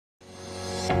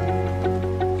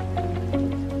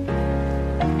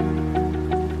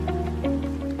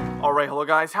Alright, hello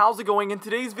guys, how's it going? In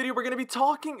today's video, we're going to be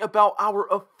talking about our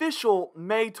official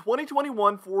May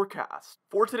 2021 forecast.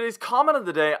 For today's comment of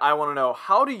the day, I want to know,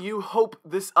 how do you hope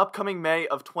this upcoming May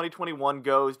of 2021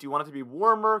 goes? Do you want it to be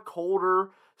warmer, colder,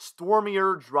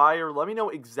 stormier, drier? Let me know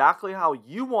exactly how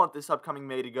you want this upcoming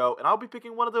May to go, and I'll be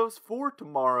picking one of those for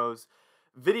tomorrow's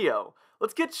video.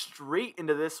 Let's get straight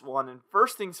into this one, and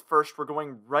first things first, we're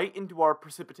going right into our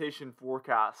precipitation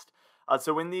forecast.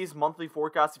 So in these monthly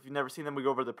forecasts, if you've never seen them, we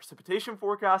go over the precipitation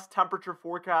forecast, temperature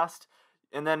forecast,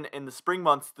 and then in the spring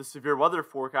months, the severe weather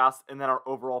forecast, and then our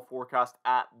overall forecast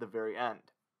at the very end.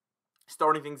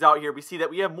 Starting things out here, we see that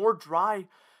we have more dry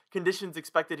conditions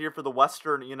expected here for the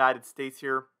western United States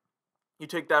here. You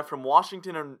take that from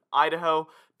Washington and Idaho,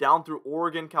 down through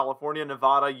Oregon, California,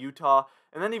 Nevada, Utah,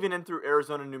 and then even in through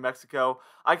Arizona and New Mexico.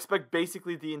 I expect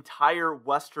basically the entire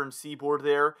western seaboard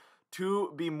there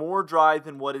to be more dry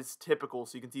than what is typical.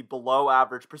 So you can see below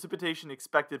average precipitation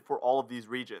expected for all of these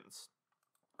regions.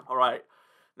 Alright,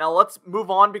 now let's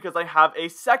move on because I have a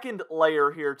second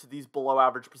layer here to these below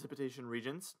average precipitation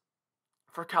regions.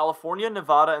 For California,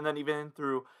 Nevada, and then even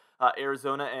through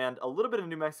Arizona and a little bit of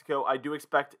New Mexico, I do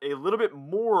expect a little bit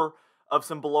more of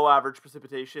some below average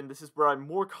precipitation. This is where I'm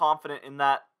more confident in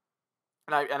that,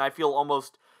 and I feel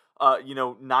almost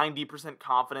 90%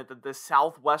 confident that the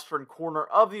southwestern corner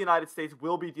of the United States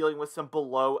will be dealing with some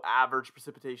below average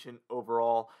precipitation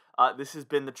overall. This has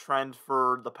been the trend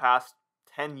for the past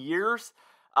 10 years,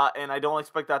 and I don't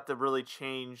expect that to really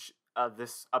change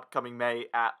this upcoming May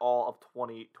at all of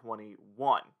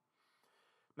 2021.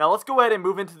 Now let's go ahead and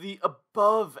move into the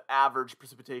above average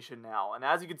precipitation now. And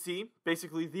as you can see,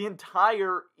 basically the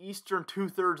entire eastern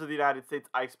 2/3 of the United States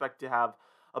I expect to have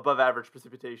above average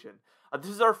precipitation.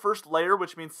 This is our first layer,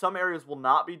 which means some areas will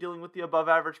not be dealing with the above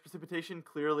average precipitation.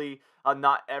 Clearly,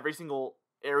 not every single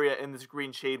area in this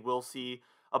green shade will see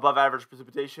above average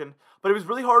precipitation, but it was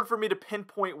really hard for me to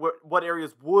pinpoint what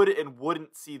areas would and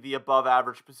wouldn't see the above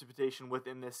average precipitation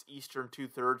within this eastern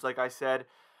 2/3. Like I said,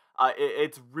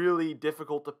 it's really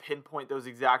difficult to pinpoint those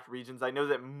exact regions. I know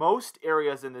that most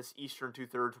areas in this eastern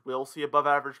 2/3 will see above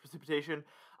average precipitation.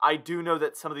 I do know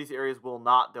that some of these areas will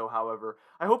not, though, however.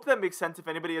 I hope that makes sense. If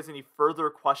anybody has any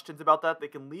further questions about that, they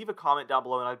can leave a comment down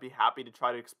below, and I'd be happy to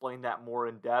try to explain that more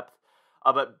in depth.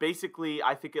 But basically,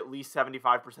 I think at least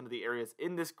 75% of the areas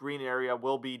in this green area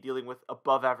will be dealing with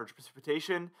above average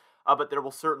precipitation, but there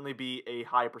will certainly be a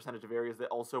high percentage of areas that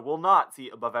also will not see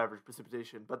above average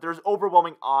precipitation. But there's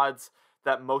overwhelming odds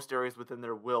that most areas within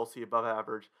there will see above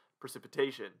average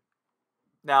precipitation.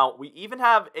 Now, we even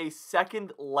have a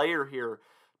second layer here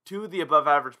to the above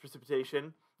average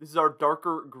precipitation. This is our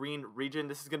darker green region.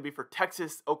 This is going to be for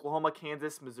Texas, Oklahoma,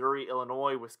 Kansas, Missouri,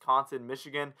 Illinois, Wisconsin,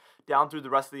 Michigan, down through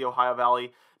the rest of the Ohio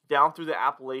Valley, down through the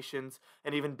Appalachians,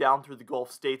 and even down through the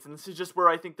Gulf states. And this is just where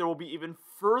I think there will be even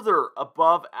further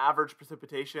above average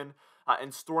precipitation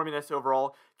and storminess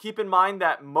overall. Keep in mind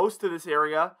that most of this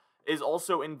area is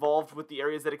also involved with the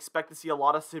areas that expect to see a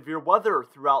lot of severe weather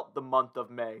throughout the month of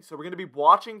May. So we're going to be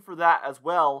watching for that as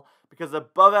well, because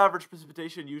above average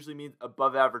precipitation usually means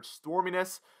above average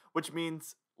storminess, which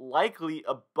means likely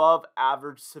above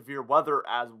average severe weather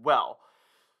as well.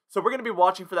 So we're going to be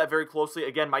watching for that very closely.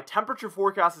 Again, my temperature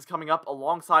forecast is coming up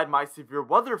alongside my severe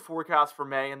weather forecast for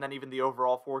May, and then even the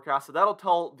overall forecast. So that'll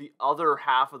tell the other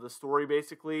half of the story,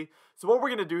 basically. So what we're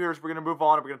going to do here is we're going to move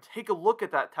on, and we're going to take a look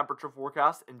at that temperature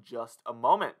forecast in just a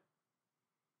moment.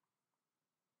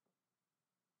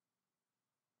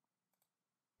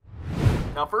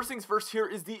 Now, first things first, here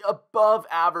is the above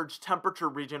average temperature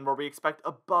region where we expect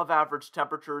above average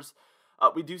temperatures.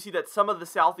 We do see that some of the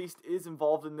southeast is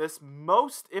involved in this.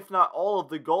 Most, if not all, of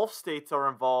the Gulf states are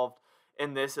involved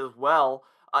in this as well.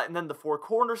 And then the Four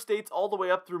Corner states all the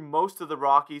way up through most of the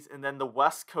Rockies, and then the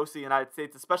west coast of the United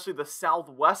States, especially the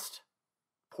southwest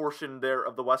portion there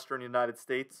of the western United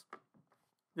States.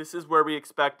 This is where we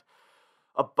expect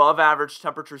above average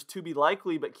temperatures to be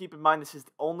likely, but keep in mind this is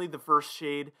only the first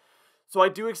shade. So I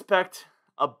do expect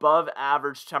above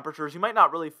average temperatures. You might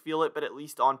not really feel it, but at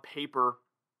least on paper,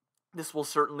 this will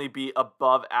certainly be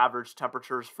above average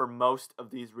temperatures for most of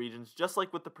these regions. Just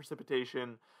like with the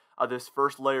precipitation, this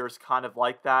first layer is kind of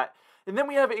like that. And then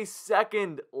we have a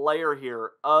second layer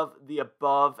here of the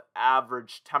above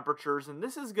average temperatures. And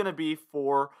this is going to be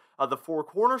for the Four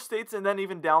Corner states and then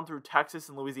even down through Texas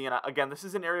and Louisiana. Again, this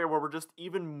is an area where we're just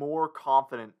even more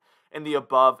confident in the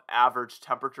above average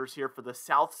temperatures here for the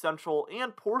south central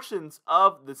and portions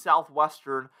of the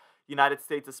southwestern United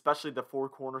States, especially the Four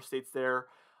Corner states there.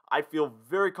 I feel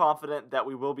very confident that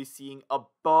we will be seeing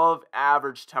above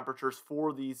average temperatures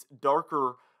for these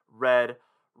darker red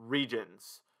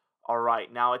regions.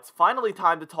 Alright, now it's finally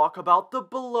time to talk about the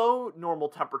below normal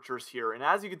temperatures here. And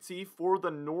as you can see, for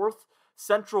the north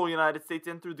central United States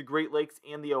and through the Great Lakes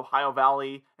and the Ohio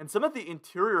Valley, and some of the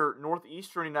interior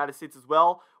northeastern United States as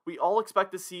well, we all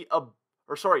expect to see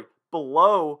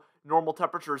below normal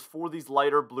temperatures for these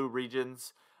lighter blue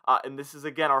regions. And this is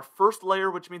again our first layer,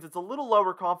 which means it's a little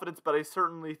lower confidence, but I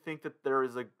certainly think that there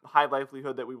is a high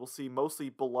likelihood that we will see mostly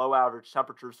below average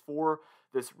temperatures for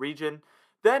this region.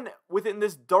 Then, within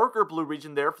this darker blue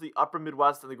region there for the upper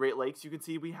Midwest and the Great Lakes, you can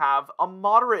see we have a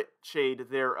moderate shade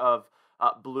there of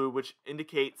blue, which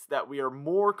indicates that we are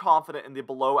more confident in the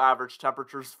below average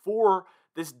temperatures for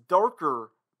this darker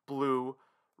blue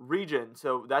region.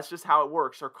 So that's just how it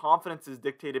works. Our confidence is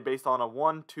dictated based on a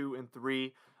 1, 2, and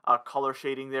 3 color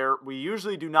shading there. We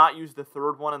usually do not use the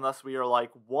third one unless we are like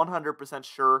 100%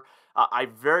 sure. I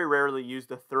very rarely use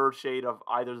the third shade of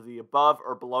either the above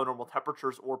or below normal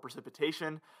temperatures or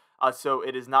precipitation. So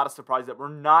it is not a surprise that we're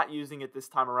not using it this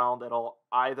time around at all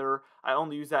either. I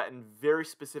only use that in very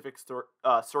specific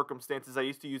circumstances. I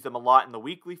used to use them a lot in the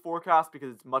weekly forecast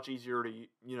because it's much easier to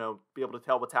be able to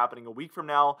tell what's happening a week from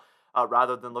now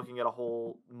rather than looking at a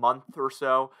whole month or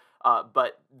so.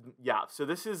 But yeah, so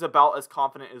this is about as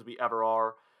confident as we ever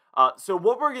are. So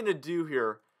what we're going to do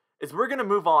here is we're going to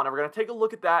move on and we're going to take a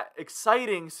look at that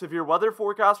exciting severe weather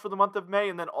forecast for the month of May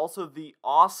and then also the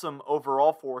awesome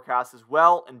overall forecast as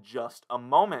well in just a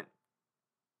moment.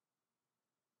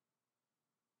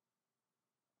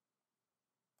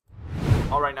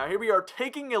 Alright, now here we are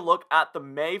taking a look at the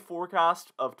May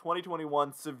forecast of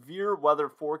 2021 severe weather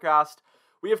forecast.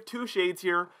 We have two shades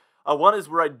here. One is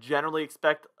where I generally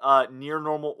expect near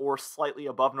normal or slightly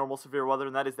above normal severe weather,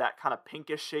 and that is that kind of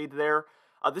pinkish shade there.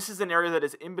 This is an area that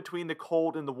is in between the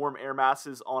cold and the warm air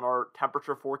masses on our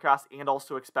temperature forecast and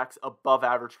also expects above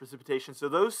average precipitation. So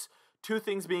those two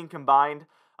things being combined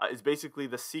is basically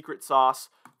the secret sauce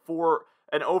for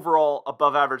an overall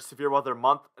above average severe weather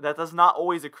month. That does not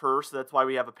always occur, so that's why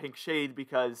we have a pink shade,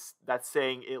 because that's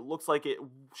saying it looks like it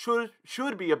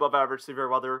should be above average severe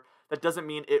weather. That doesn't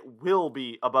mean it will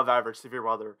be above average severe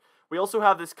weather. We also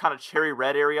have this kind of cherry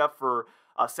red area for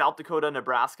South Dakota,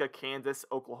 Nebraska, Kansas,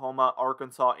 Oklahoma,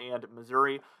 Arkansas, and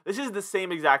Missouri. This is the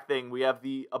same exact thing. We have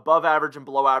the above average and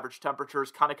below average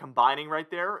temperatures kind of combining right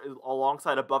there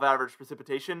alongside above average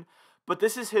precipitation. But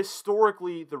this is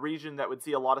historically the region that would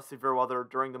see a lot of severe weather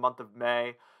during the month of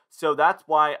May. So that's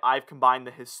why I've combined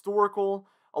the historical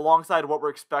alongside what we're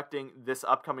expecting this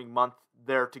upcoming month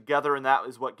there together, and that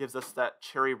is what gives us that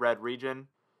cherry red region.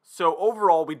 So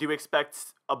overall, we do expect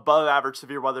above average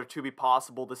severe weather to be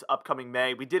possible this upcoming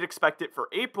May. We did expect it for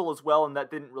April as well, and that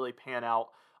didn't really pan out.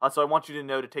 So I want you to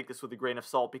know to take this with a grain of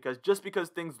salt, because just because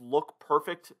things look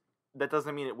perfect, that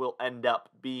doesn't mean it will end up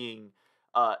being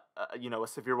a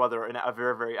severe weather and a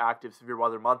very, very active severe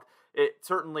weather month. It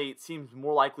certainly seems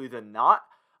more likely than not,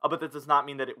 but that does not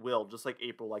mean that it will, just like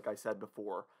April, like I said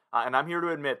before. And I'm here to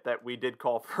admit that we did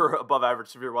call for above average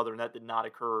severe weather, and that did not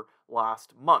occur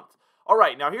last month. All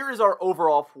right, now here is our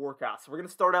overall forecast. So we're going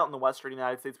to start out in the western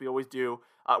United States. We always do.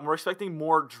 And we're expecting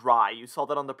more dry. You saw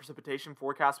that on the precipitation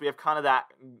forecast. We have kind of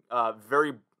that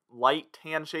very light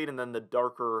tan shade and then the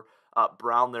darker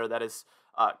brown there. That is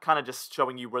kind of just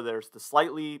showing you where there's the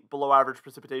slightly below average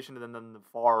precipitation and then the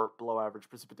far below average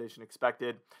precipitation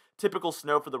expected. Typical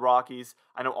snow for the Rockies.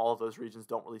 I know all of those regions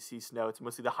don't really see snow. It's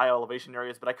mostly the high elevation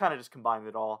areas, but I kind of just combined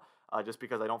it all just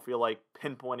because I don't feel like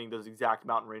pinpointing those exact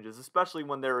mountain ranges, especially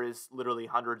when there is literally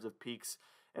hundreds of peaks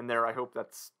in there. I hope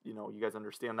that's, you guys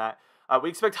understand that. We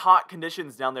expect hot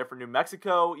conditions down there for New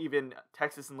Mexico, even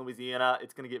Texas and Louisiana.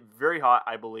 It's going to get very hot,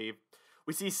 I believe.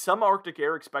 We see some Arctic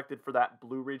air expected for that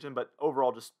blue region, but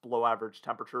overall just below average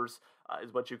temperatures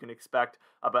is what you can expect.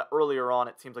 But earlier on,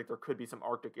 it seems like there could be some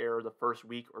Arctic air the first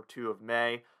week or two of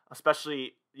May,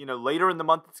 especially, later in the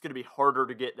month. It's going to be harder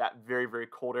to get that very, very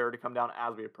cold air to come down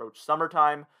as we approach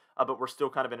summertime, but we're still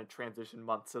kind of in a transition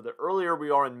month. So the earlier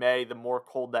we are in May, the more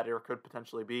cold that air could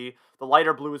potentially be. The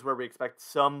lighter blue is where we expect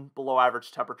some below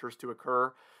average temperatures to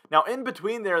occur. Now, in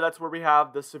between there, that's where we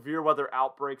have the severe weather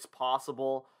outbreaks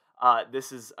possible.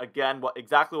 This is, again,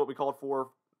 exactly what we called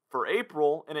for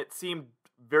April, and it seemed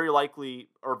very likely,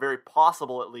 or very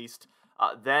possible at least,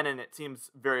 then, and it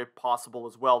seems very possible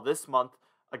as well this month.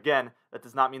 Again, that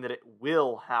does not mean that it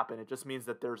will happen. It just means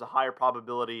that there's a higher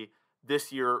probability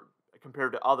this year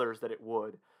compared to others that it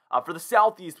would. For the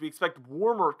southeast, we expect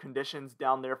warmer conditions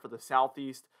down there for the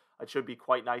southeast. It should be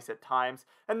quite nice at times.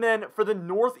 And then for the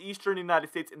northeastern United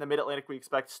States and the mid-Atlantic, we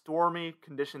expect stormy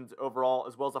conditions overall,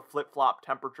 as well as a flip-flop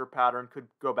temperature pattern. Could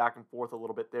go back and forth a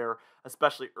little bit there,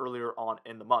 especially earlier on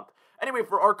in the month. Anyway,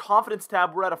 for our confidence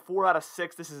tab, we're at a 4 out of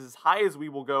 6. This is as high as we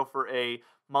will go for a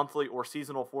monthly or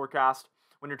seasonal forecast.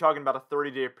 When you're talking about a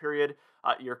 30-day period,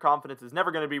 your confidence is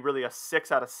never going to be really a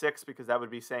 6 out of 6, because that would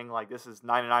be saying like this is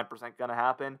 99% going to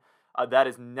happen. That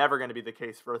is never going to be the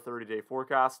case for a 30-day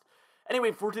forecast.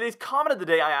 Anyway, for today's comment of the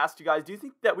day, I asked you guys, do you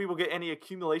think that we will get any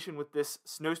accumulation with this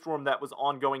snowstorm that was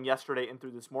ongoing yesterday and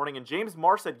through this morning? And James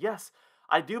Marr said, yes,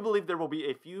 I do believe there will be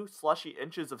a few slushy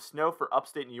inches of snow for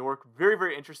upstate New York. Very,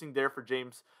 very interesting there for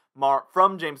James Marr,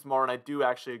 and I do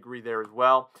actually agree there as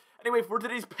well. Anyway, for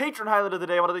today's patron highlight of the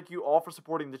day, I want to thank you all for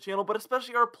supporting the channel, but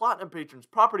especially our platinum patrons: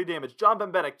 Property Damage, John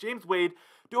Benbenek, James Wade,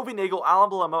 Dovey Nagel,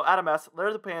 Alan Balemo, Adam S.,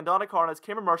 Larry the Pan, Donna Carnes,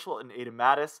 Cameron Marshall, and Ada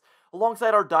Mattis,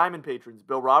 alongside our diamond patrons: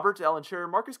 Bill Roberts, Alan Sherry,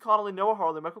 Marcus Connolly, Noah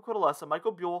Harley, Michael Codalessa,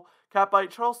 Michael Buell, Catbite,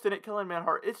 Charles Stinnett, Kellen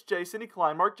Manhart, It's Jay, Cindy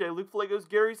Klein, Mark J., Luke Flagos,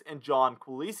 Gary's, and John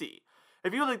Quilisi.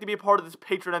 If you would like to be a part of this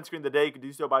patron end screen of the day, you can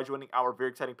do so by joining our very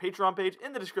exciting Patreon page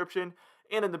in the description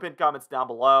and in the pinned comments down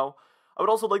below. I would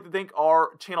also like to thank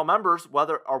our channel members,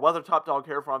 our Weather Top Dog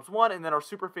Hair Farms 1, and then our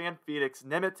superfan Phoenix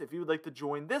Nimitz. If you would like to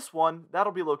join this one,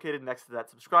 that'll be located next to that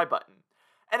subscribe button.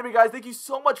 Anyway, guys, thank you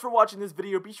so much for watching this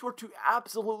video. Be sure to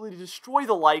absolutely destroy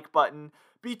the like button.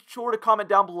 Be sure to comment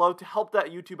down below to help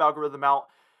that YouTube algorithm out.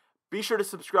 Be sure to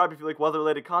subscribe if you like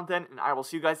weather-related content, and I will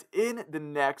see you guys in the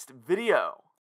next video.